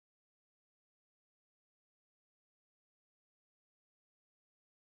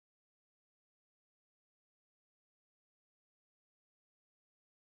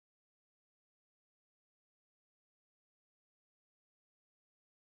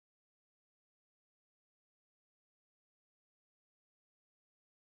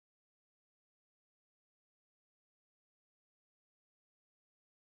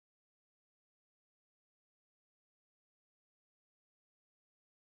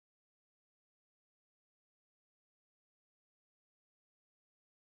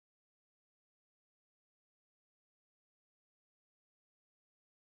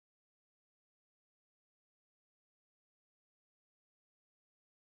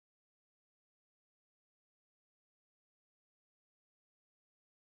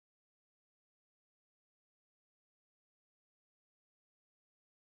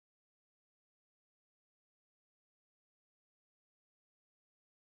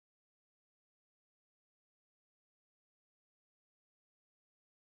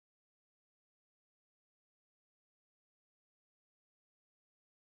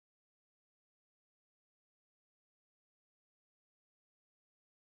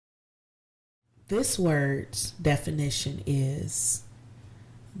This word's definition is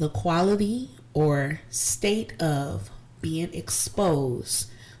the quality or state of being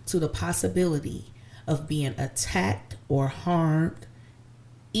exposed to the possibility of being attacked or harmed,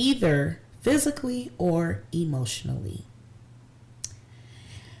 either physically or emotionally.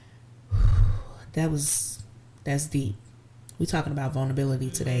 That's deep. We're talking about vulnerability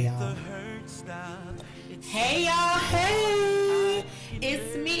today, y'all. Hey, y'all. Hey,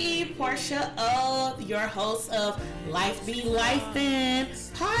 it's me, Portia O, your host of Life Be Lifin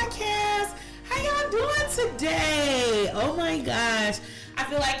podcast. How y'all doing today? Oh my gosh. I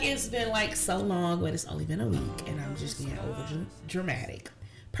feel like it's been like so long, but it's only been a week, and I'm just being over dramatic,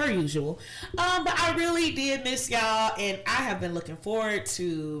 per usual. But I really did miss y'all, and I have been looking forward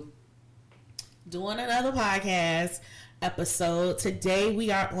to doing another podcast episode. Today we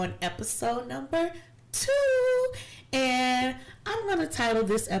are on episode number 2, and I'm going to title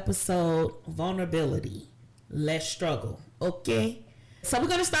this episode Vulnerability, Less Struggle. Okay? So we're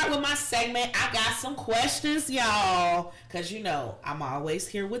going to start with my segment. I got some questions, y'all, because you know I'm always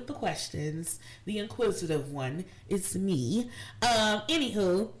here with the questions. The inquisitive one, it's me.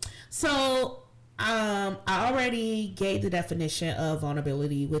 Anywho, so I already gave the definition of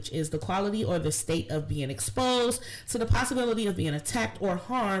vulnerability, which is the quality or the state of being exposed to the possibility of being attacked or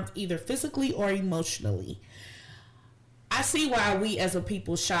harmed, either physically or emotionally. I see why we as a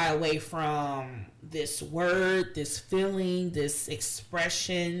people shy away from this word, this feeling, this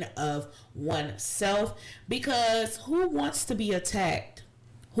expression of oneself, because who wants to be attacked?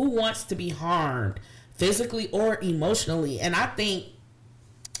 Who wants to be harmed physically or emotionally? And I think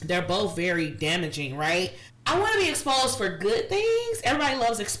they're both very damaging, right? I want to be exposed for good things. Everybody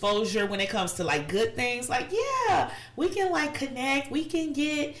loves exposure when it comes to like good things. Like, yeah, we can like connect. We can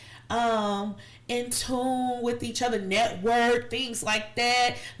get in tune with each other, network, things like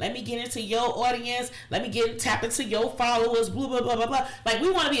that. Let me get into your audience. Let me tap into your followers, blah, blah, blah, blah, blah. Like, we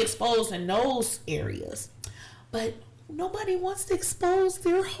want to be exposed in those areas. But nobody wants to expose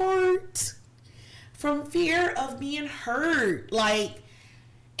their heart from fear of being hurt. Like,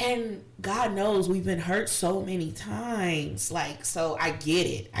 and God knows we've been hurt so many times. Like, so I get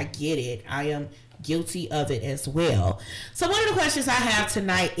it. I am guilty of it as well. So one of the questions I have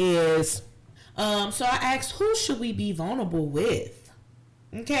tonight is, so I asked, who should we be vulnerable with?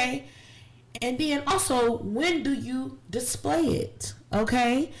 Okay. And then also, when do you display it?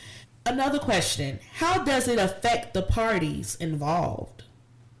 Okay. Another question, how does it affect the parties involved?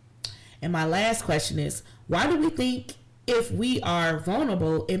 And my last question is, why do we think if we are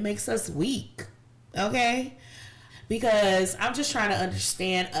vulnerable, it makes us weak? Okay? Because I'm just trying to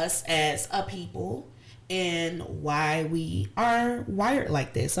understand us as a people and why we are wired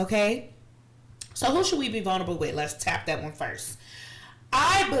like this, okay? So who should we be vulnerable with? Let's tap that one first.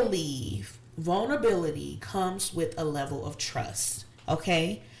 I believe vulnerability comes with a level of trust,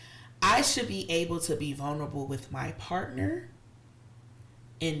 okay? I should be able to be vulnerable with my partner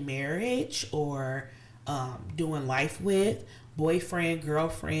in marriage or doing life with, boyfriend,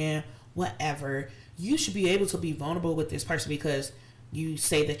 girlfriend, whatever. You should be able to be vulnerable with this person because you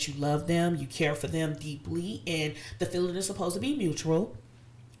say that you love them, you care for them deeply, and the feeling is supposed to be mutual.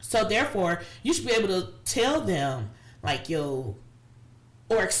 So therefore, you should be able to tell them, like, yo,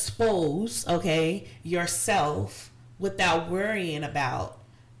 or expose, okay, yourself without worrying about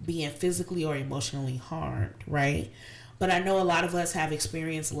being physically or emotionally harmed, right? But I know a lot of us have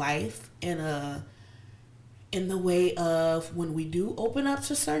experienced life in the way of when we do open up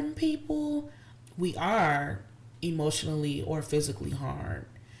to certain people, we are emotionally or physically harmed.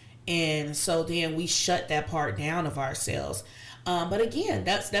 And so then we shut that part down of ourselves. But again,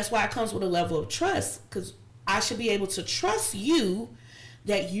 that's why it comes with a level of trust, because I should be able to trust you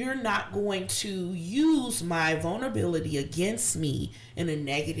that you're not going to use my vulnerability against me in a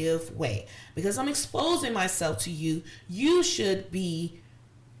negative way. Because I'm exposing myself to you, you should be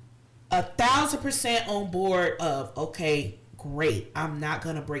 1,000% on board of, okay, great, I'm not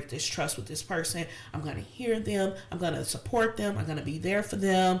going to break this trust with this person. I'm going to hear them. I'm going to support them. I'm going to be there for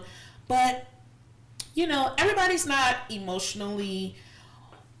them. But, you know, everybody's not emotionally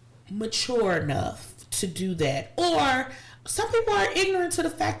mature enough to do that. Or some people are ignorant to the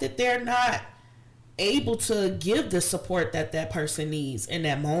fact that they're not able to give the support that that person needs in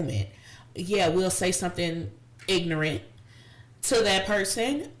that moment. Yeah, we'll say something ignorant to that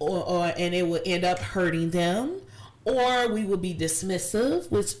person, or and it will end up hurting them, or we will be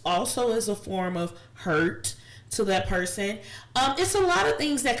dismissive, which also is a form of hurt to that person. It's a lot of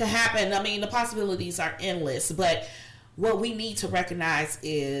things that could happen. I mean, the possibilities are endless, but what we need to recognize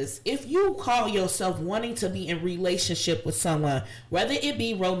is if you call yourself wanting to be in relationship with someone, whether it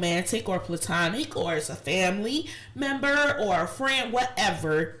be romantic or platonic or as a family member or a friend,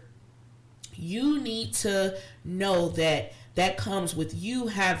 whatever, you need to know that that comes with you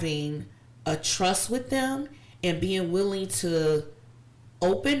having a trust with them and being willing to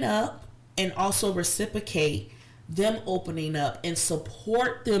open up and also reciprocate them opening up and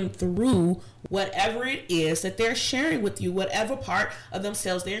support them through whatever it is that they're sharing with you, whatever part of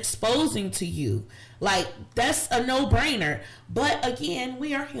themselves they're exposing to you. Like, that's a no-brainer. But again,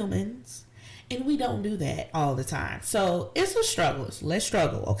 we are humans and we don't do that all the time. So it's a struggle. Let's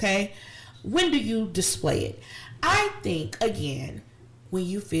struggle, okay? When do you display it? I think, again, when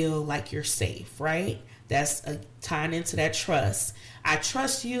you feel like you're safe, right? That's tying into that trust. I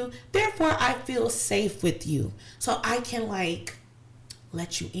trust you, therefore I feel safe with you. So I can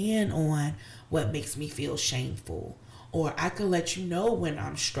let you in on what makes me feel shameful. Or I can let you know when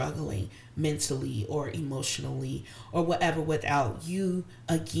I'm struggling mentally or emotionally or whatever without you,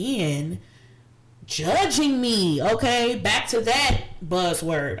 again, judging me, okay? Back to that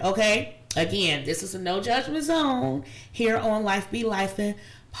buzzword, okay? Again, this is a no judgment zone here on Life Be Lifin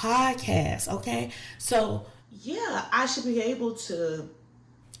podcast, okay? So, yeah, I should be able to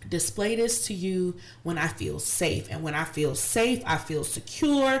display this to you when I feel safe. And when I feel safe, I feel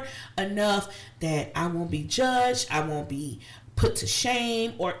secure enough that I won't be judged, I won't be put to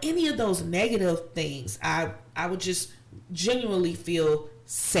shame or any of those negative things. I would just genuinely feel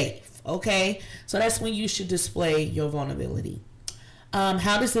safe, okay? So that's when you should display your vulnerability.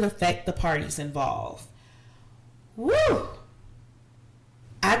 How does it affect the parties involved? Woo!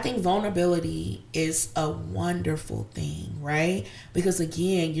 I think vulnerability is a wonderful thing, right? Because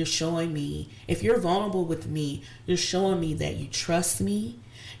again, you're showing me, if you're vulnerable with me, you're showing me that you trust me,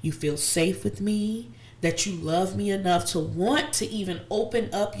 you feel safe with me, that you love me enough to want to even open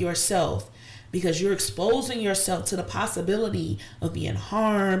up yourself, because you're exposing yourself to the possibility of being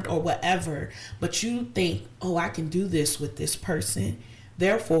harmed or whatever. But you think, oh, I can do this with this person.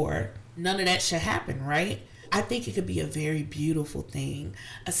 Therefore, none of that should happen, right? I think it could be a very beautiful thing,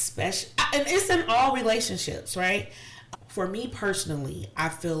 especially, and it's in all relationships, right? For me personally, I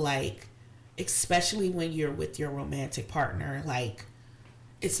feel like, especially when you're with your romantic partner, like,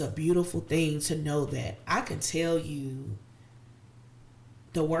 it's a beautiful thing to know that I can tell you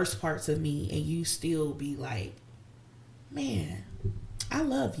the worst parts of me and you still be like, man, I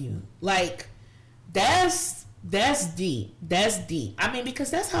love you. Like, that's deep. That's deep. I mean, because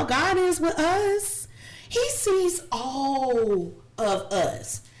that's how God is with us. He sees all of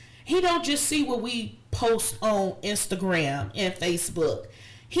us. He don't just see what we post on Instagram and Facebook.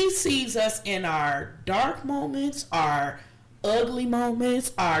 He sees us in our dark moments, our ugly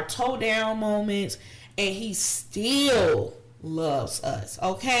moments, our toe down moments, and he still loves us,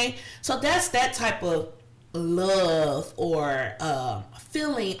 okay? So that's that type of love or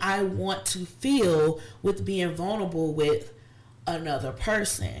feeling I want to feel with being vulnerable with another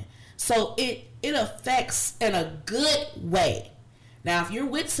person. So it affects in a good way. Now, if you're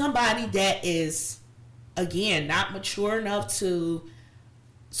with somebody that is, again, not mature enough to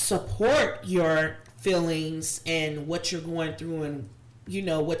support your feelings and what you're going through and, you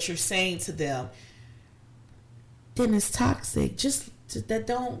know, what you're saying to them, then it's toxic. Just that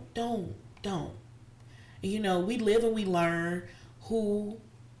don't. You know, we live and we learn who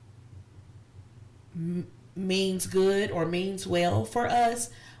means good or means well for us,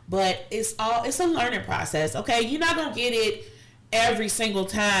 but it's a learning process, okay? You're not gonna get it every single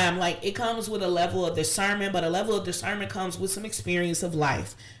time. Like, it comes with a level of discernment, but a level of discernment comes with some experience of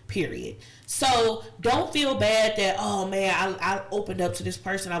life, period. So don't feel bad that, oh man, I opened up to this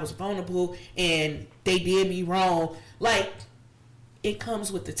person, I was vulnerable and they did me wrong. Like, it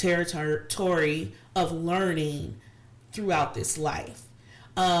comes with the territory of learning throughout this life.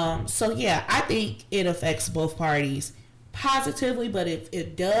 So yeah, I think it affects both parties positively, but if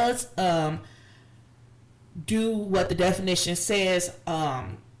it does do what the definition says,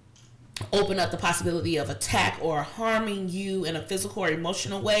 open up the possibility of attack or harming you in a physical or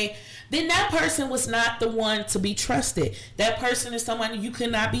emotional way, then that person was not the one to be trusted. That person is someone you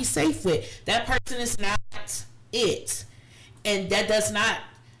cannot be safe with. That person is not it. And that does not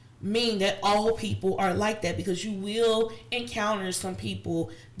mean that all people are like that, because you will encounter some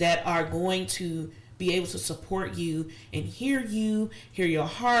people that are going to be able to support you and hear your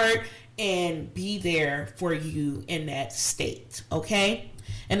heart, and be there for you in that state, okay?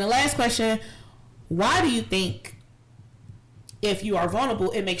 And the last question, why do you think if you are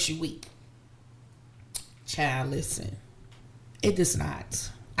vulnerable, it makes you weak? Child, listen, it does not.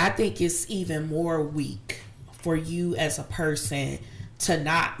 I think it's even more weak for you as a person to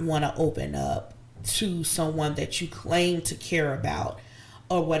not want to open up to someone that you claim to care about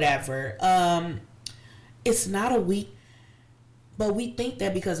or whatever. It's not a weak, but we think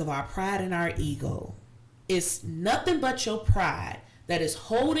that because of our pride and our ego, it's nothing but your pride that is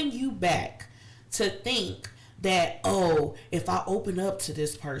holding you back to think that, oh, if I open up to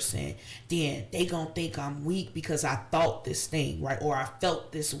this person, then they gonna think I'm weak because I thought this thing, right? Or I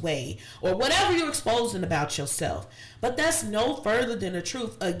felt this way, or whatever you're exposing about yourself. But that's no further than the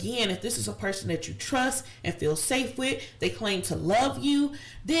truth. Again, if this is a person that you trust and feel safe with, they claim to love you,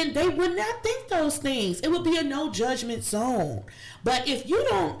 then they would not think those things. It would be a no judgment zone. But if you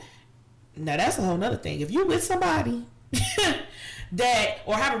don't, now that's a whole nother thing. If you're with somebody that,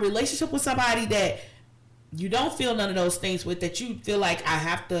 or have a relationship with somebody that you don't feel none of those things with, that you feel like I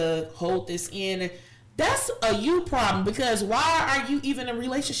have to hold this in, that's a you problem, because why are you even in a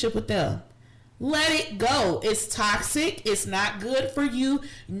relationship with them? Let it go. It's toxic. It's not good for you.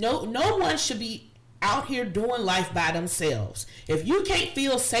 No one should be out here doing life by themselves. If you can't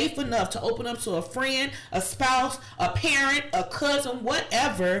feel safe enough to open up to a friend, a spouse, a parent, a cousin,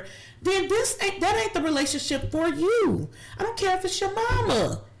 whatever, then that ain't the relationship for you. I don't care if it's your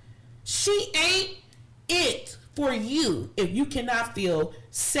mama. She ain't it for you if you cannot feel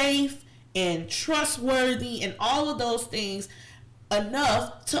safe and trustworthy and all of those things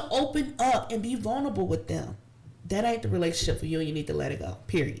enough to open up and be vulnerable with them. That ain't the relationship for you, and you need to let it go,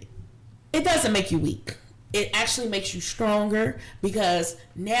 period. It doesn't make you weak. It actually makes you stronger, because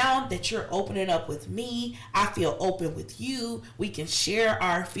now that you're opening up with me, I feel open with you. We can share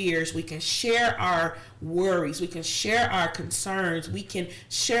our fears. We can share our worries. We can share our concerns. We can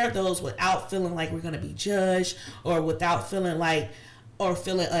share those without feeling like we're going to be judged, or without feeling like, or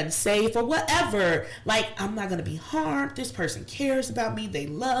feeling unsafe or whatever. Like, I'm not going to be harmed. This person cares about me. They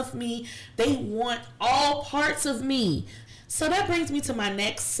love me. They want all parts of me. So that brings me to my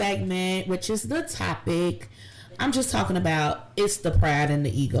next segment, which is the topic. I'm just talking about, it's the pride and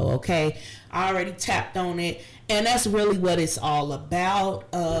the ego, okay? I already tapped on it, and that's really what it's all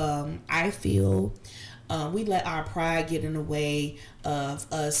about. I feel we let our pride get in the way of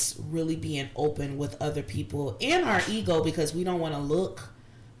us really being open with other people, and our ego, because we don't want to look,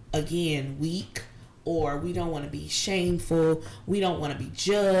 again, weak, or we don't want to be shameful. We don't want to be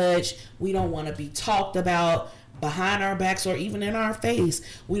judged. We don't want to be talked about behind our backs or even in our face.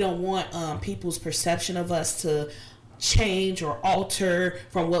 We don't want people's perception of us to change or alter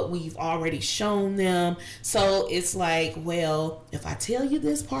from what we've already shown them. So it's like, well, if I tell you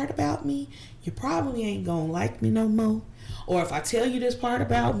this part about me, you probably ain't gonna like me no more. Or if I tell you this part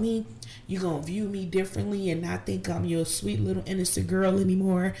about me, you're gonna view me differently and not think I'm your sweet little innocent girl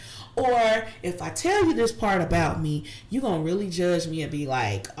anymore. Or if I tell you this part about me, you're gonna really judge me and be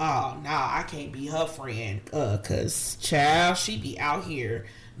like, oh, nah, I can't be her friend, cause child, she be out here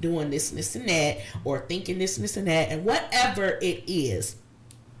doing this and this and that, or thinking this and this and that, and whatever it is.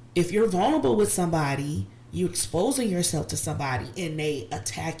 If you're vulnerable with somebody, you exposing yourself to somebody, and they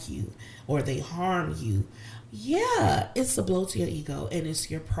attack you or they harm you, yeah, it's a blow to your ego, and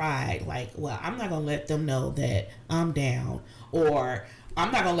it's your pride. Like, well, I'm not going to let them know that I'm down, or I'm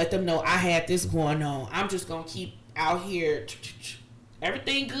not going to let them know I had this going on. I'm just going to keep out here,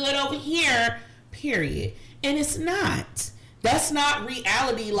 everything good over here, period. And it's not. That's not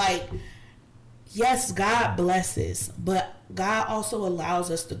reality. Like, yes, God blesses, but God also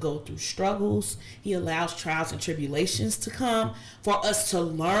allows us to go through struggles. He allows trials and tribulations to come for us to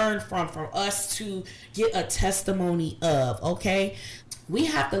learn from, for us to get a testimony of, okay? We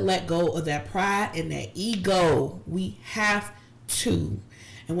have to let go of that pride and that ego. We have to.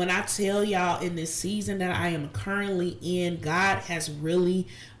 And when I tell y'all, in this season that I am currently in, God has really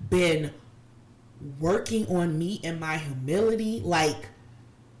been working on me and my humility. Like,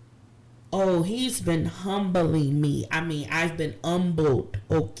 oh, he's been humbling me. I mean, I've been humbled,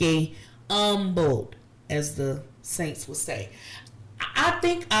 okay? Humbled, as the saints would say. I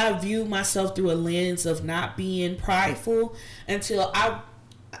think I view myself through a lens of not being prideful until I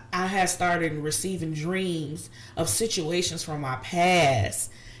had started receiving dreams of situations from my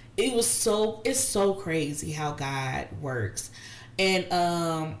past. It's so crazy how God works. And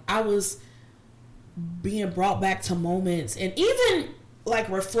I was being brought back to moments, and even like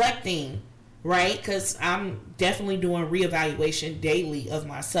reflecting, right? Because I'm definitely doing reevaluation daily of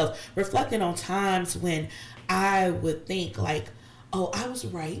myself, reflecting on times when I would think like, oh, I was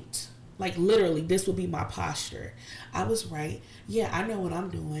right. Like, literally, this would be my posture. I was right. Yeah, I know what I'm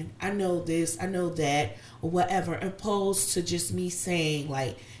doing. I know this. I know that, or whatever. Opposed to just me saying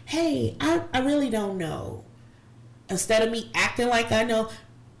like, hey, I really don't know. Instead of me acting like I know,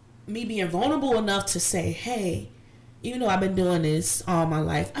 me being vulnerable enough to say, hey, even though I've been doing this all my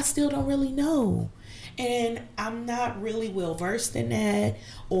life, I still don't really know. And I'm not really well versed in that,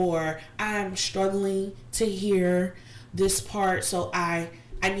 or I'm struggling to hear this part, so I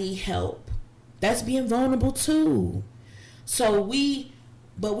need help. That's being vulnerable too. So we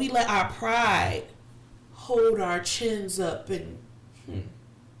let our pride hold our chins up and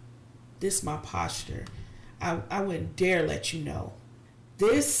this is my posture. I wouldn't dare let you know.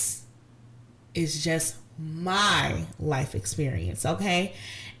 This is just my life experience, okay?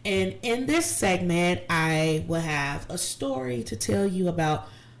 And in this segment, I will have a story to tell you about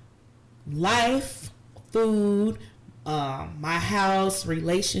life, food, my house,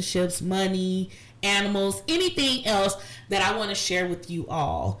 relationships, money, animals, anything else that I want to share with you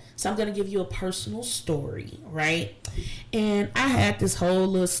all. So I'm going to give you a personal story, right? And I had this whole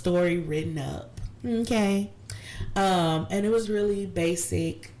little story written up, okay? And it was really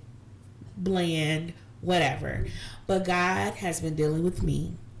basic, bland, whatever. But God has been dealing with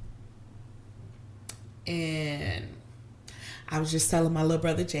me. And I was just telling my little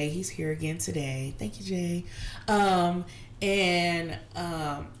brother Jay, he's here again today. Thank you, Jay. I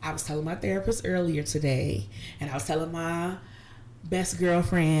was telling my therapist earlier today, and I was telling my best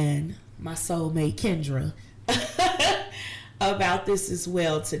girlfriend, my soulmate Kendra, about this as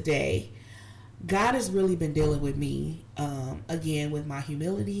well today. God has really been dealing with me, again, with my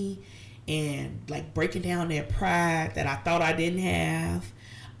humility and like breaking down that pride that I thought I didn't have,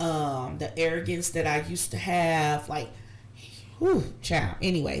 the arrogance that I used to have, like, child.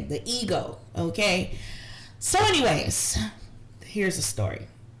 Anyway, the ego, okay? So anyways, here's a story.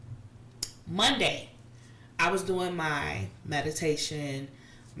 Monday, I was doing my meditation,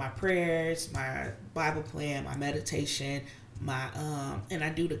 my prayers, my Bible plan, my meditation, and I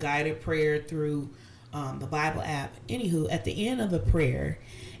do the guided prayer through the Bible app. Anywho, at the end of the prayer,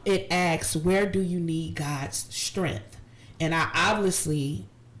 it asks, where do you need God's strength? And I obviously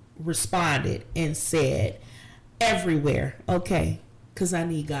responded and said, everywhere, okay? Because I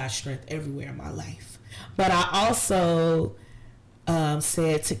need God's strength everywhere in my life. But I also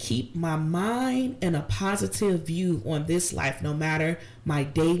said to keep my mind in a positive view on this life, no matter my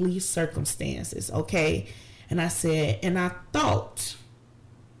daily circumstances, okay? And I said, and I thought,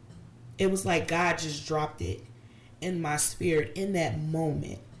 it was like God just dropped it in my spirit in that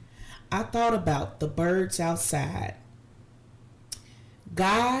moment. I thought about the birds outside.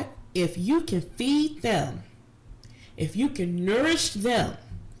 God, if you can feed them, if you can nourish them,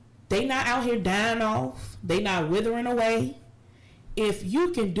 they not out here dying off, they not withering away. If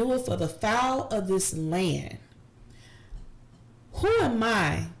you can do it for the fowl of this land, who am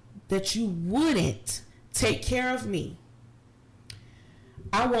I that you wouldn't take care of me?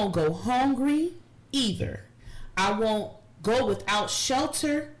 I won't go hungry either. I won't go without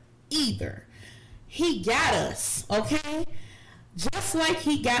shelter either. He got us, okay? Just like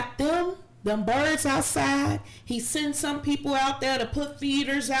he got them birds outside, he sends some people out there to put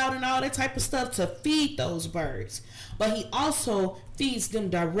feeders out and all that type of stuff to feed those birds. But he also feeds them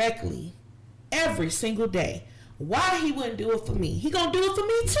directly every single day. Why he wouldn't do it for me? He gonna do it for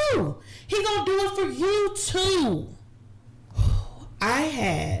me too. He gonna do it for you too. I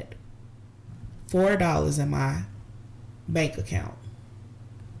had $4 in my bank account.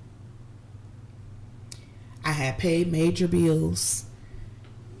 I had paid major bills,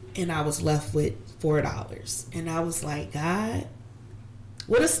 and I was left with $4. And I was like, God,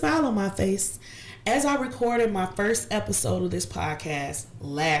 with a smile on my face, as I recorded my first episode of this podcast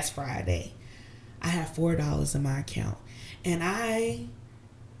last Friday, I had $4 in my account. And I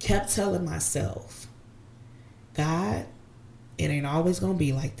kept telling myself, God, it ain't always going to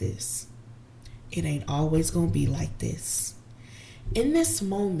be like this. It ain't always going to be like this. In this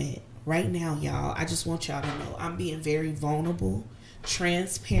moment, right now, y'all, I just want y'all to know I'm being very vulnerable,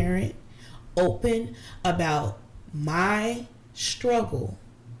 transparent, open about my struggle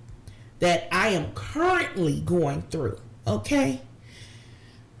that I am currently going through, okay?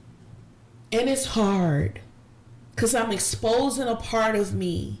 And it's hard because I'm exposing a part of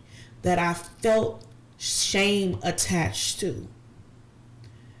me that I felt shame attached to.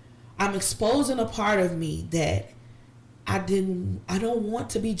 I'm exposing a part of me that I don't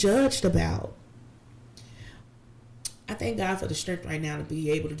want to be judged about. I thank God for the strength right now to be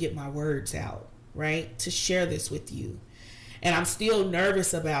able to get my words out, right? To share this with you. And I'm still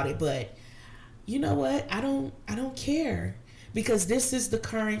nervous about it, but you know what? I don't care, because this is the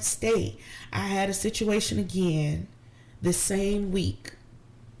current state. I had a situation again the same week.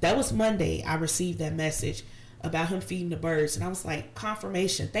 That was Monday. I received that message about him feeding the birds, and I was like,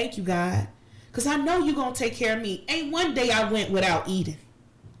 confirmation. Thank you, God. Because I know you're going to take care of me. Ain't one day I went without eating.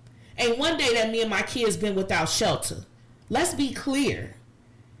 Ain't one day that me and my kids been without shelter. Let's be clear.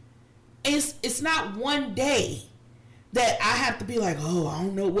 It's not one day that I have to be like, oh, I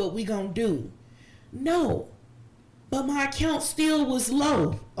don't know what we gonna do. No. But my account still was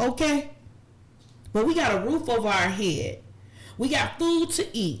low, okay? But we got a roof over our head. We got food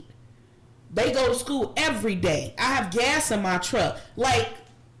to eat. They go to school every day. I have gas in my truck. Like,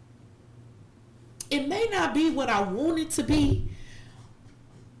 it may not be what I want it to be,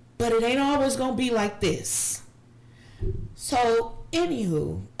 but it ain't always gonna be like this. So,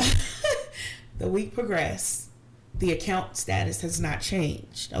 anywho, the week progressed. The account status has not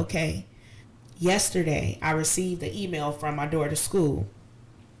changed, okay? Yesterday, I received an email from my daughter's school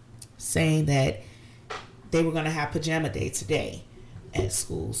saying that they were going to have pajama day today at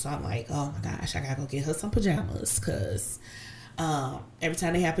school. So I'm like, oh my gosh, I got to go get her some pajamas because every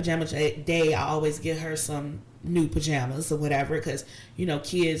time they have pajama day, I always get her some new pajamas or whatever because, you know,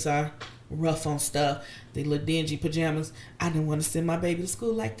 kids are rough on stuff. They little dingy pajamas. I didn't want to send my baby to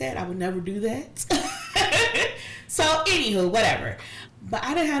school like that. I would never do that. So, anywho, whatever. But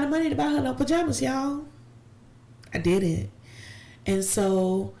I didn't have the money to buy her no pajamas, y'all. I didn't. And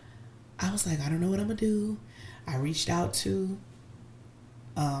so I was like, I don't know what I'm going to do. I reached out to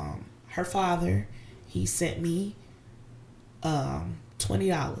her father. He sent me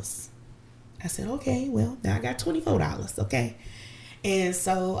 $20. I said, okay, well, now I got $24, okay? And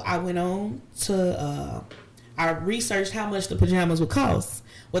so I went on to, I researched how much the pajamas would cost,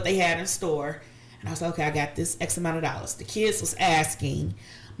 what they had in store. And I was like, okay, I got this X amount of dollars. The kids was asking,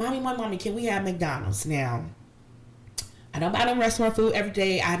 mommy, can we have McDonald's? Now, I don't buy them restaurant food every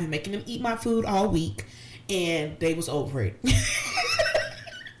day. I've been making them eat my food all week. And they was over it.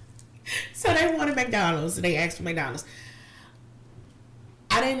 So they wanted McDonald's. And they asked for McDonald's.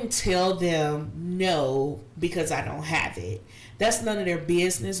 I didn't tell them no because I don't have it. That's none of their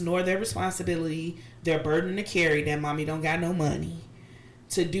business nor their responsibility. Their burden to carry that mommy don't got no money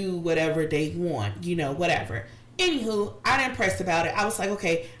to do whatever they want, you know, whatever. Anywho, I didn't press about it. I was like,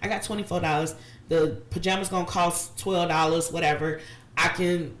 okay, I got $24. The pajamas gonna cost $12, whatever. I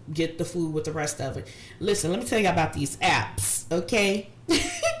can get the food with the rest of it. Listen, let me tell you about these apps, okay?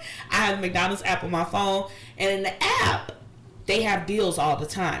 I have the McDonald's app on my phone, and in the app, they have deals all the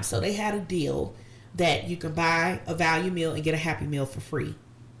time. So they had a deal that you can buy a value meal and get a Happy Meal for free.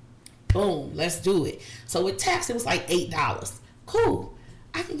 Boom, let's do it. So with tax, it was like $8. Cool.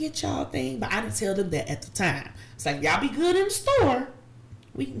 I can get y'all a thing, but I didn't tell them that at the time. It's like, y'all be good in the store.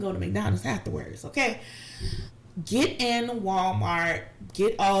 We can go to McDonald's afterwards, okay? Get in Walmart,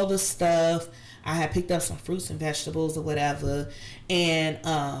 get all the stuff. I had picked up some fruits and vegetables or whatever, and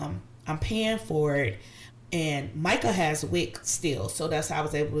I'm paying for it. And Micah has WIC still, so that's how I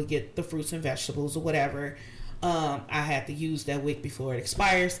was able to get the fruits and vegetables or whatever. I had to use that WIC before it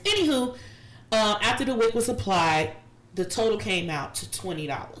expires. Anywho, after the WIC was applied, the total came out to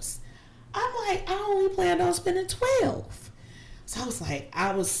 $20. I'm like, I only planned on spending $12. So I was like,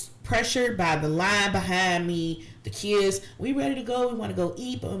 I was pressured by the line behind me, the kids, we ready to go, we want to go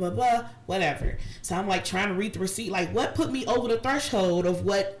eat, blah, blah, blah, whatever. So I'm like trying to read the receipt, like what put me over the threshold of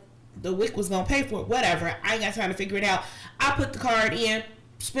what the WIC was going to pay for it, whatever. I ain't got time to figure it out. I put the card in,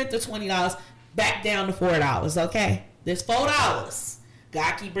 spent the $20, back down to $4, okay? There's $4.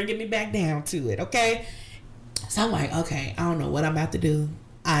 God keep bringing me back down to it, okay? So I'm like, okay, I don't know what I'm about to do.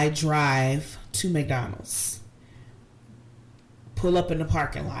 I drive to McDonald's. Pull up in the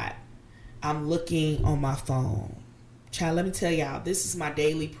parking lot. I'm looking on my phone. Child, let me tell y'all, this is my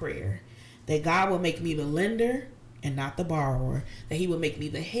daily prayer. That God will make me the lender and not the borrower. That he will make me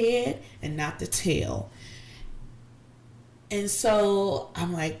the head and not the tail. And so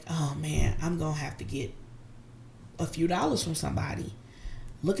I'm like, oh man, I'm going to have to get a few dollars from somebody.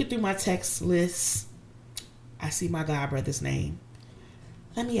 Looking through my text list, I see my godbrother's name.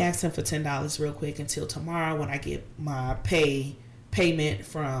 Let me ask him for $10 real quick until tomorrow when I get my payment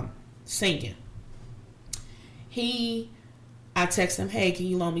from singing. I text him, hey, can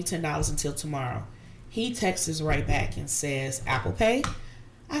you loan me $10 until tomorrow? He texts right back and says, Apple Pay?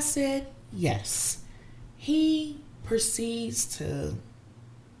 I said, yes. He proceeds to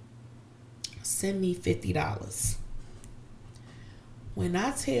send me $50. When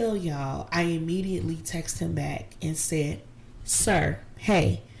I tell y'all, I immediately text him back and said, sir,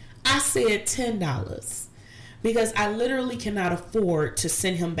 hey, I said $10 because I literally cannot afford to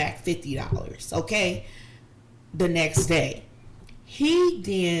send him back $50, okay, the next day. He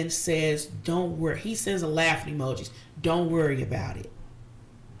then says, don't worry. He sends a laughing emojis. Don't worry about it.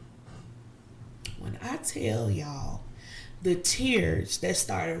 When I tell y'all the tears that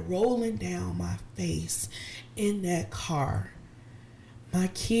started rolling down my face in that car, My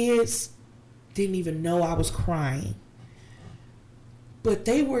kids didn't even know I was crying. But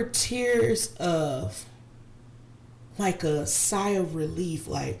they were tears of like a sigh of relief,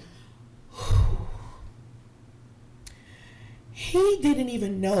 like, whew. He didn't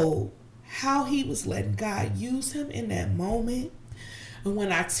even know how he was letting God use him in that moment. And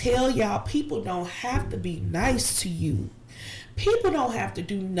when I tell y'all, people don't have to be nice to you. People don't have to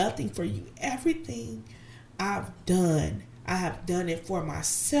do nothing for you. Everything I have done it for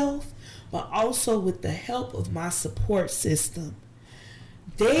myself, but also with the help of my support system.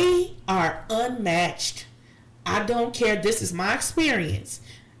 They are unmatched. I don't care. This is my experience.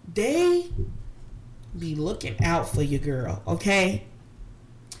 They be looking out for you, girl, okay?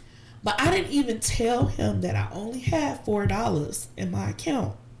 But I didn't even tell him that I only had $4 in my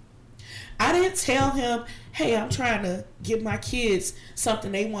account. I didn't tell him, hey, I'm trying to give my kids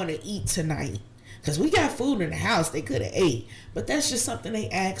something they want to eat tonight. Because we got food in the house they could have ate. But that's just something they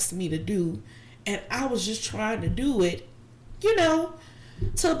asked me to do. And I was just trying to do it,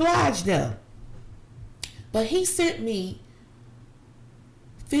 to oblige them. But he sent me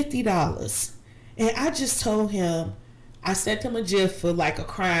 $50. And I just told him, I sent him a GIF for like a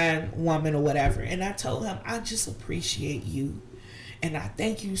crying woman or whatever. And I told him, I just appreciate you. And I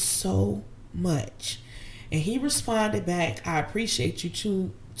thank you so much. And he responded back, I appreciate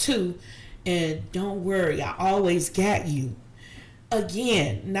you too. And don't worry, I always got you.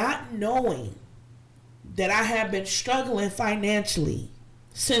 Again, not knowing that I have been struggling financially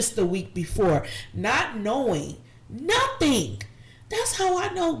since the week before. Not knowing nothing. That's how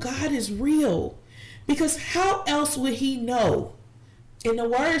I know God is real. Because how else would he know? And the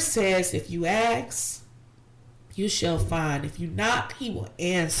word says, if you ask, you shall find. If you knock, he will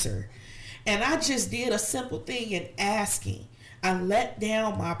answer. And I just did a simple thing in asking. I let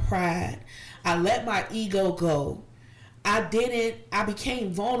down my pride. I let my ego go. I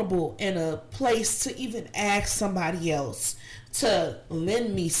became vulnerable in a place to even ask somebody else to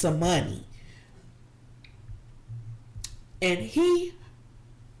lend me some money. And he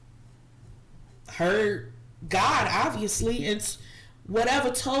heard God, obviously, and whatever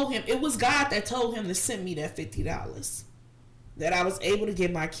told him, it was God that told him to send me that $50. That I was able to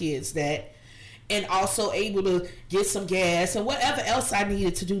give my kids that, and also able to get some gas and whatever else I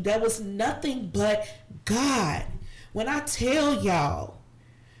needed to do. That was nothing but God. When I tell y'all,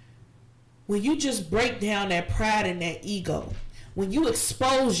 when you just break down that pride and that ego, when you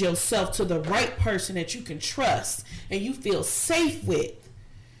expose yourself to the right person that you can trust and you feel safe with,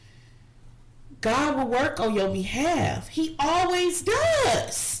 God will work on your behalf. He always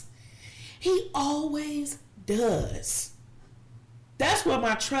does. He always does. That's where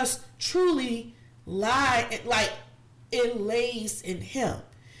my trust truly lies. Like, it lays in him.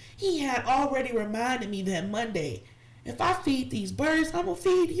 He had already reminded me that Monday, if I feed these birds, I'm going to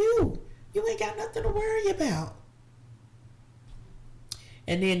feed you. You ain't got nothing to worry about.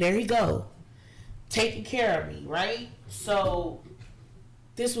 And then there he go, taking care of me, right? So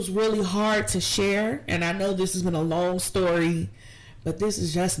this was really hard to share, and I know this has been a long story, but this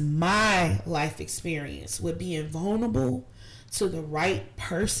is just my life experience with being vulnerable to the right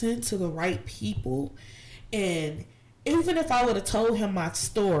person, to the right people. And even if I would have told him my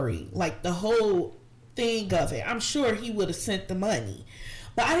story, like the whole thing of it, I'm sure he would have sent the money.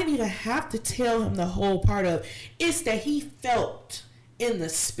 But I didn't even have to tell him the whole part of it's that he felt in the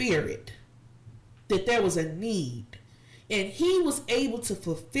spirit that there was a need. And he was able to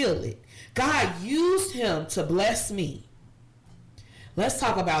fulfill it. God used him to bless me. Let's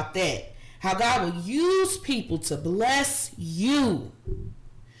talk about that. How God will use people to bless you.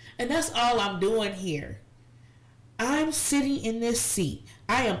 And that's all I'm doing here. I'm sitting in this seat.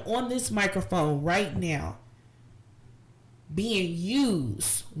 I am on this microphone right now, being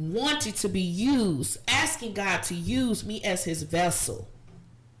used, wanting to be used, asking God to use me as his vessel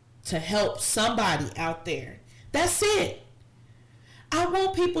to help somebody out there. That's it. I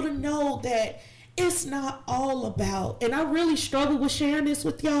want people to know that it's not all about, and I really struggle with sharing this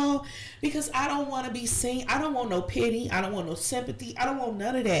with y'all because I don't want to be seen. I don't want no pity. I don't want no sympathy. I don't want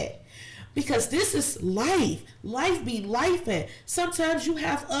none of that. Because this is life. Life be lifin'. Sometimes you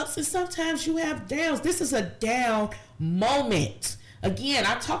have ups and sometimes you have downs. This is a down moment. Again,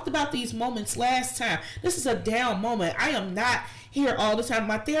 I talked about these moments last time. This is a down moment. I am not here all the time.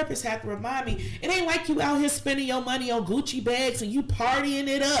 My therapist had to remind me, it ain't like you out here spending your money on Gucci bags and you partying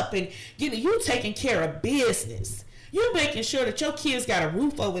it up and you taking care of business. You making sure that your kids got a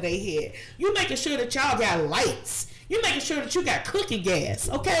roof over their head. You making sure that y'all got lights. You making sure that you got cooking gas,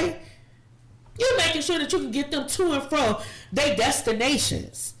 okay? You making sure that you can get them to and from their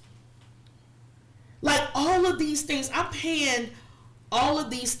destinations. Like all of these things, I'm paying all of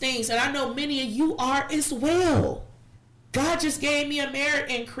these things. And I know many of you are as well. God just gave me a merit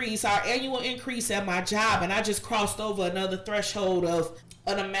increase, our annual increase at my job. And I just crossed over another threshold of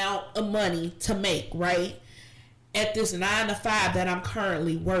an amount of money to make, right? At this 9 to 5 that I'm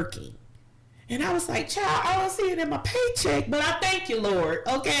currently working. And I was like, child, I don't see it in my paycheck, but I thank you, Lord,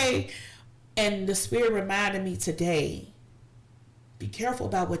 okay? And the Spirit reminded me today, be careful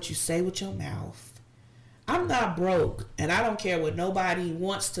about what you say with your mouth. I'm not broke, and I don't care what nobody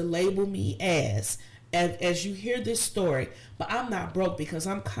wants to label me as you hear this story, but I'm not broke because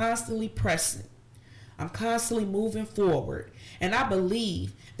I'm constantly pressing. I'm constantly moving forward. And I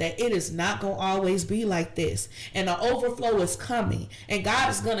believe that it is not going to always be like this. And the overflow is coming. And God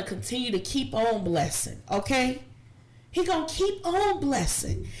is going to continue to keep on blessing, okay? He going to keep on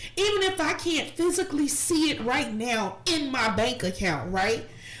blessing. Even if I can't physically see it right now in my bank account, right?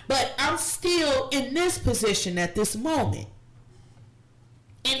 But I'm still in this position at this moment.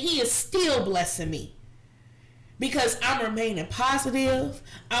 And he is still blessing me. Because I'm remaining positive.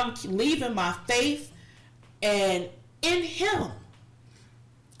 I'm leaving my faith and in him.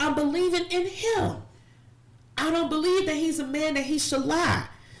 I'm believing in him. I don't believe that he's a man that he should lie.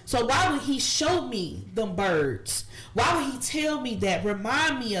 So why would he show me them birds? Why would he tell me that,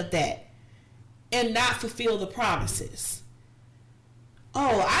 remind me of that, and not fulfill the promises?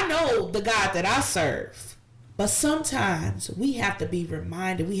 Oh, I know the God that I serve. But sometimes we have to be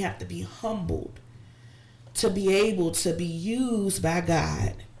reminded, we have to be humbled to be able to be used by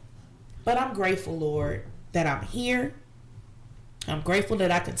God. But I'm grateful, Lord, that I'm here. I'm grateful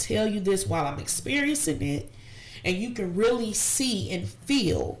that I can tell you this while I'm experiencing it. And you can really see and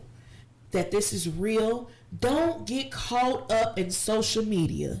feel that this is real. Don't get caught up in social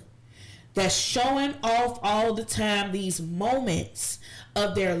media that's showing off all the time these moments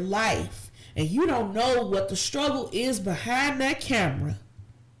of their life. And you don't know what the struggle is behind that camera.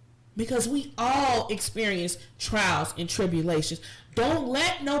 Because we all experience trials and tribulations. Don't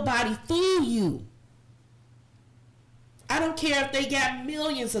let nobody fool you. I don't care if they got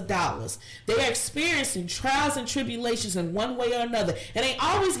millions of dollars. They're experiencing trials and tribulations in one way or another. It ain't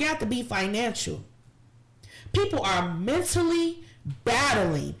always got to be financial. People are mentally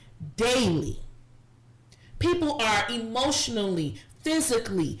battling daily. People are emotionally,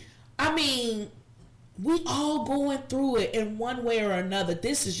 physically. I mean, we all going through it in one way or another.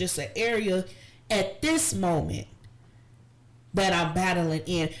 This is just an area at this moment that I'm battling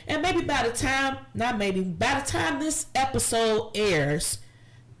in. And maybe by the time this episode airs,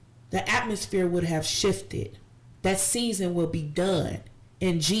 the atmosphere would have shifted. That season will be done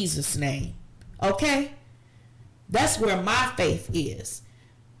in Jesus' name. Okay? That's where my faith is.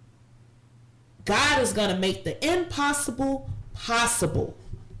 God is going to make the impossible possible.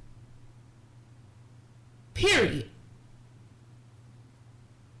 Period.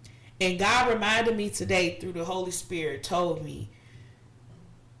 And God reminded me today through the Holy Spirit, told me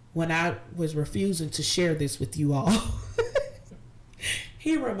when I was refusing to share this with you all.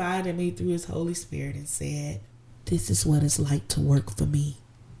 He reminded me through his Holy Spirit and said, this is what it's like to work for me.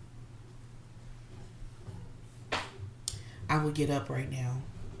 I would get up right now.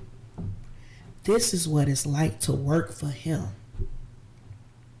 This is what it's like to work for him.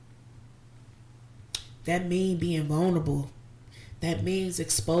 That means being vulnerable. That means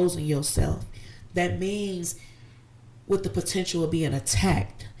exposing yourself. That means with the potential of being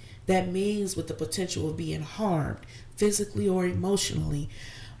attacked. That means with the potential of being harmed, physically or emotionally.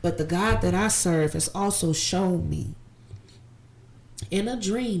 But the God that I serve has also shown me in a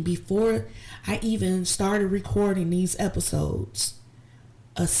dream before I even started recording these episodes,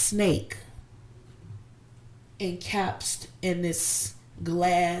 a snake encapsulated in this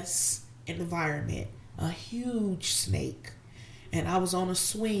glass environment, a huge snake. And I was on a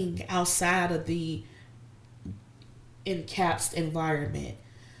swing outside of the encapsulated environment,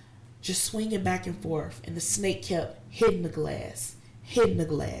 just swinging back and forth. And the snake kept hitting the glass,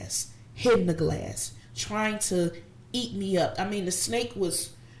 trying to eat me up. I mean, the snake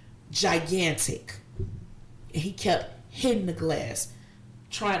was gigantic. And he kept hitting the glass,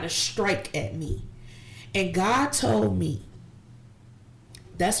 trying to strike at me. And God told me,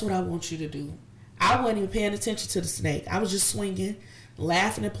 that's what I want you to do. I wasn't even paying attention to the snake. I was just swinging,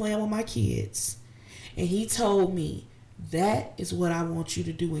 laughing and playing with my kids. And he told me, that is what I want you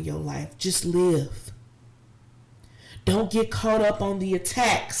to do in your life. Just live. Don't get caught up on the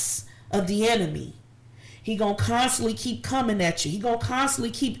attacks of the enemy. He gonna constantly keep coming at you. He gonna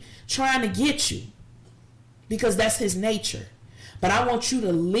constantly keep trying to get you, because that's his nature. But I want you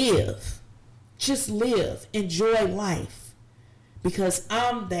to live. Just live. Enjoy life. Because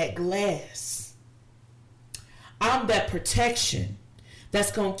I'm that glass. I'm that protection.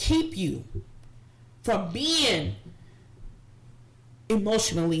 that's going to keep you from being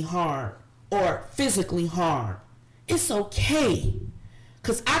emotionally harmed or physically harmed. It's okay,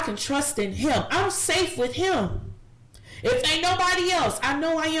 because I can trust in him. I'm safe with him. If ain't nobody else, I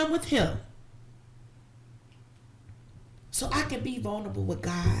know I am with him. So I can be vulnerable with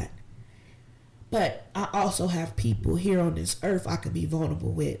God. But I also have people here on this earth I can be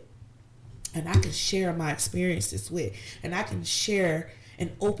vulnerable with. And I can share my experiences with. And I can share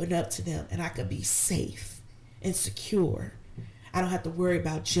and open up to them. And I can be safe and secure. I don't have to worry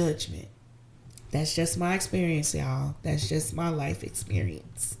about judgment. That's just my experience, y'all. That's just my life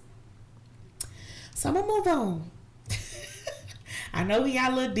experience. So I'm going to move on. I know we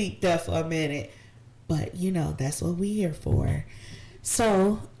got a little deep there for a minute. But, that's what we're here for.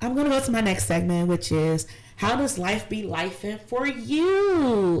 So I'm going to go to my next segment, which is, how does life be lifing for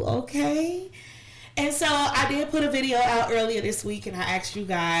you? Okay. And so I did put a video out earlier this week, and I asked you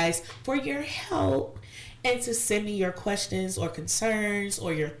guys for your help and to send me your questions or concerns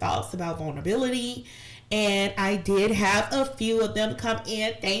or your thoughts about vulnerability. And I did have a few of them come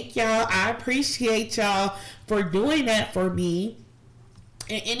in. Thank y'all. I appreciate y'all for doing that for me.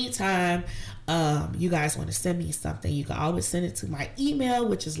 And anytime you guys want to send me something, you can always send it to my email,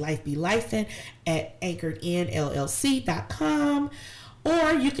 which is lifebelifin@anchoredinllc.com,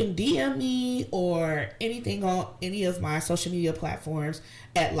 or you can DM me or anything on any of my social media platforms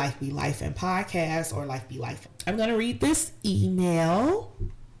at Life Be Lifin Podcast or Life Be Lifin. I'm going to read this email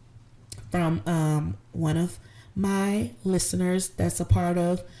from one of my listeners that's a part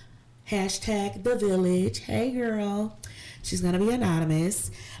of hashtag The Village. Hey girl. She's going to be anonymous.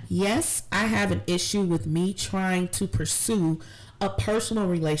 Yes, I have an issue with me trying to pursue a personal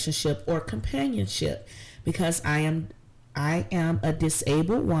relationship or companionship because I am a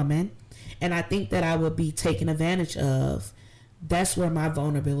disabled woman, and I think that I will be taken advantage of. That's where my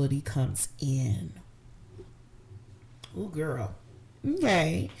vulnerability comes in. Ooh, girl.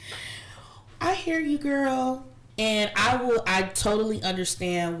 Okay. I hear you, girl. And I totally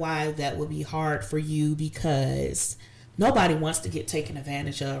understand why that would be hard for you, because nobody wants to get taken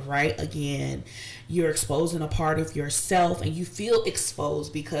advantage of, right? Again, you're exposing a part of yourself, and you feel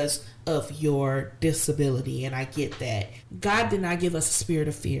exposed because of your disability, and I get that. God did not give us a spirit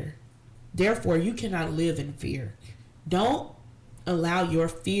of fear. Therefore, you cannot live in fear. Don't allow your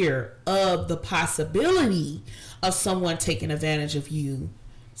fear of the possibility of someone taking advantage of you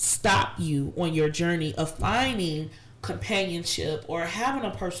stop you on your journey of finding companionship or having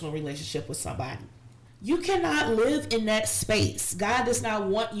a personal relationship with somebody. You cannot live in that space. God does not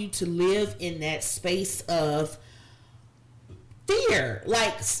want you to live in that space of fear,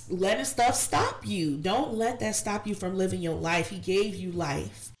 like letting stuff stop you. Don't let that stop you from living your life. He gave you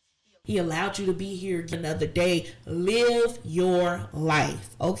life. He allowed you to be here another day. Live your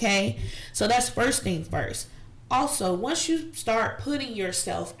life, okay? So that's first thing first. Also, once you start putting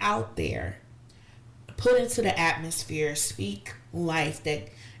yourself out there, put into the atmosphere, speak life that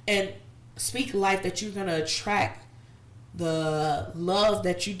you're going to attract the love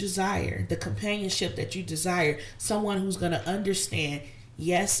that you desire, the companionship that you desire, someone who's going to understand,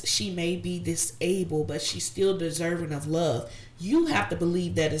 yes, she may be disabled, but she's still deserving of love. You have to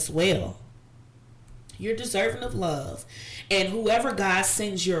believe that as well. You're deserving of love. And whoever God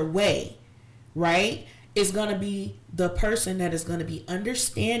sends your way, right, is going to be the person that is going to be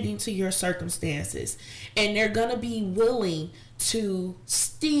understanding to your circumstances. And they're going to be willing to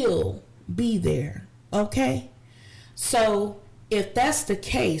still be there. Okay? So if that's the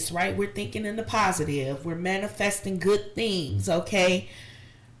case, right, we're thinking in the positive, we're manifesting good things, okay?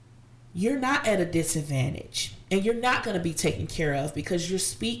 You're not at a disadvantage, and you're not going to be taken care of because you're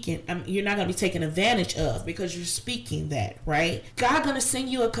speaking. You're not going to be taken advantage of because you're speaking that, right? God going to send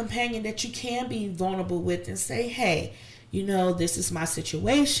you a companion that you can be vulnerable with and say, hey, this is my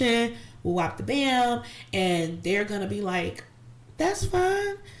situation. We'll whop the bam. And they're going to be like, that's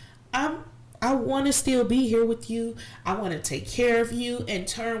fine. I want to still be here with you. I want to take care of you in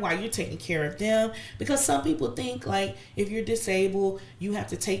turn while you're taking care of them. Because some people think like if you're disabled, you have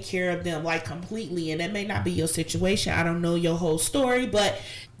to take care of them like completely. And that may not be your situation. I don't know your whole story, but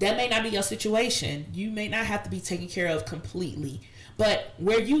that may not be your situation. You may not have to be taken care of completely. But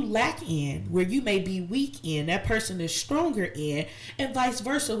where you lack in, where you may be weak in, that person is stronger in, and vice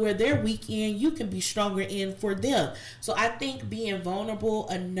versa, where they're weak in, you can be stronger in for them. So I think being vulnerable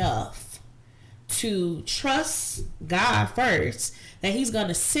enough to trust God first, that he's going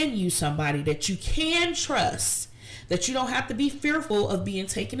to send you somebody that you can trust, that you don't have to be fearful of being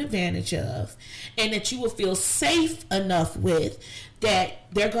taken advantage of, and that you will feel safe enough with, that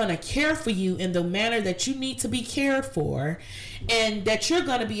they're going to care for you in the manner that you need to be cared for, and that you're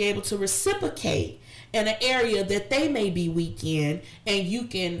going to be able to reciprocate in an area that they may be weak in, and you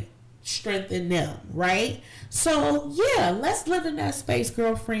can strengthen them, right? So yeah, let's live in that space,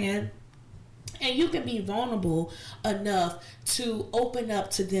 girlfriend. And you can be vulnerable enough to open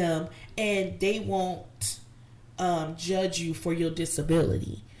up to them, and they won't judge you for your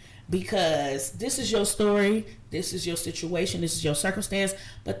disability, because this is your story, this is your situation, this is your circumstance,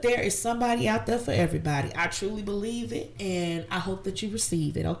 but there is somebody out there for everybody. I truly believe it, and I hope that you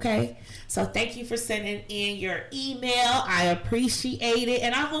receive it, okay? So thank you for sending in your email. I appreciate it,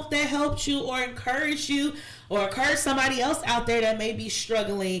 and I hope that helped you or encouraged you or encourage somebody else out there that may be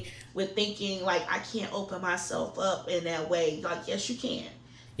struggling with thinking like, I can't open myself up in that way. Like, yes, you can.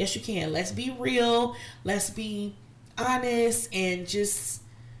 Yes, you can. Let's be real. Let's be honest and just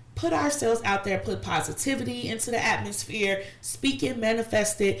put ourselves out there, put positivity into the atmosphere, speak it,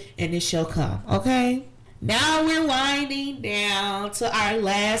 manifest it, and it shall come. Okay? Now we're winding down to our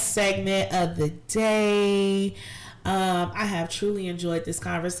last segment of the day. I have truly enjoyed this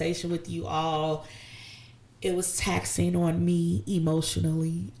conversation with you all. It was taxing on me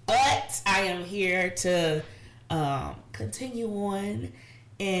emotionally, but I am here to continue on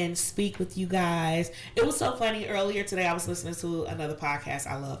and speak with you guys. It was so funny. Earlier today, I was listening to another podcast.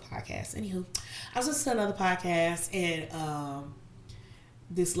 I love podcasts. Anywho, I was listening to another podcast, and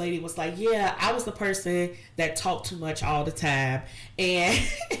this lady was like, yeah, I was the person that talked too much all the time. And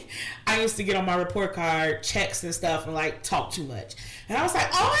I used to get on my report card checks and stuff and like talk too much. And I was like,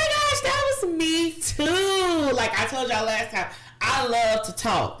 oh my gosh, that was me too. Like I told y'all last time, I love to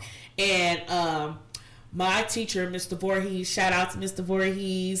talk. And my teacher, Mr. Voorhees, shout out to Mr.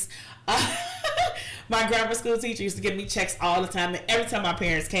 Voorhees. My grammar school teacher used to give me checks all the time. And every time my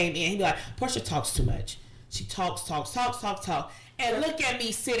parents came in, he'd be like, Portia talks too much. She talks. And look at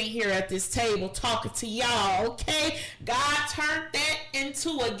me sitting here at this table talking to y'all, okay? God turned that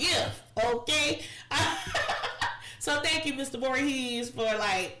into a gift, okay? So thank you, Mr. Voorhees, for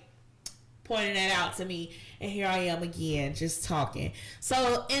like pointing that out to me. And here I am again, just talking.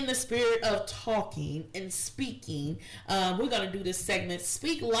 So in the spirit of talking and speaking, we're going to do this segment,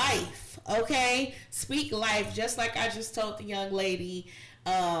 Speak Life, okay? Speak life, just like I just told the young lady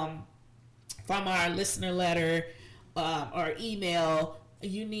from our listener letter, or email.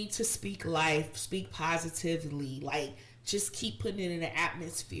 You need to speak life, speak positively, like just keep putting it in the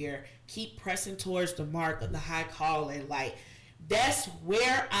atmosphere, keep pressing towards the mark of the high calling. Like, that's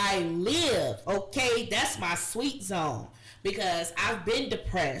where I live, okay? That's my sweet zone, because I've been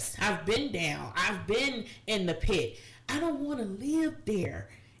depressed, I've been down, I've been in the pit. I don't want to live there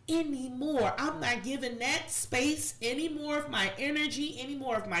anymore. I'm not giving that space any more of my energy, any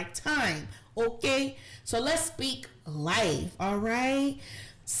more of my time, okay? So let's speak life, all right?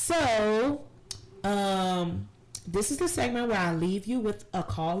 So this is the segment where I leave you with a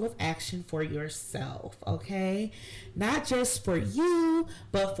call of action for yourself, okay? Not just for you,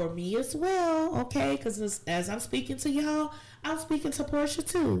 but for me as well, okay? Because as I'm speaking to y'all, I'm speaking to Portia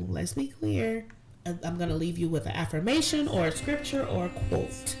too. Let's be clear. I'm going to leave you with an affirmation or a scripture or a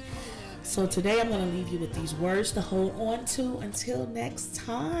quote. So today I'm going to leave you with these words to hold on to until next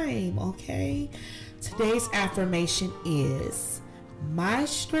time, okay? Today's affirmation is, my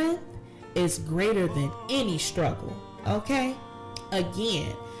strength is greater than any struggle, okay?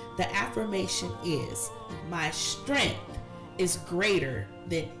 Again, the affirmation is, my strength is greater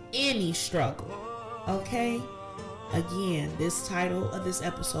than any struggle, okay? Again, this title of this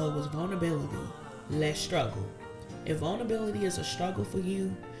episode was Vulnerability, Less Struggle. If vulnerability is a struggle for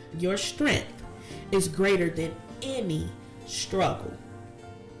you, your strength is greater than any struggle.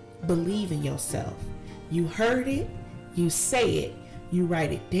 Believe in yourself. You heard it, you say it, you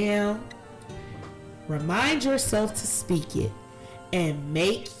write it down. Remind yourself to speak it and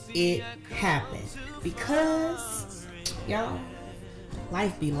make it happen. Because, y'all,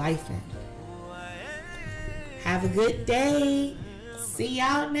 life be lifin'. Have a good day. See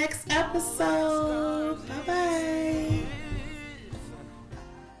y'all next episode. Bye-bye.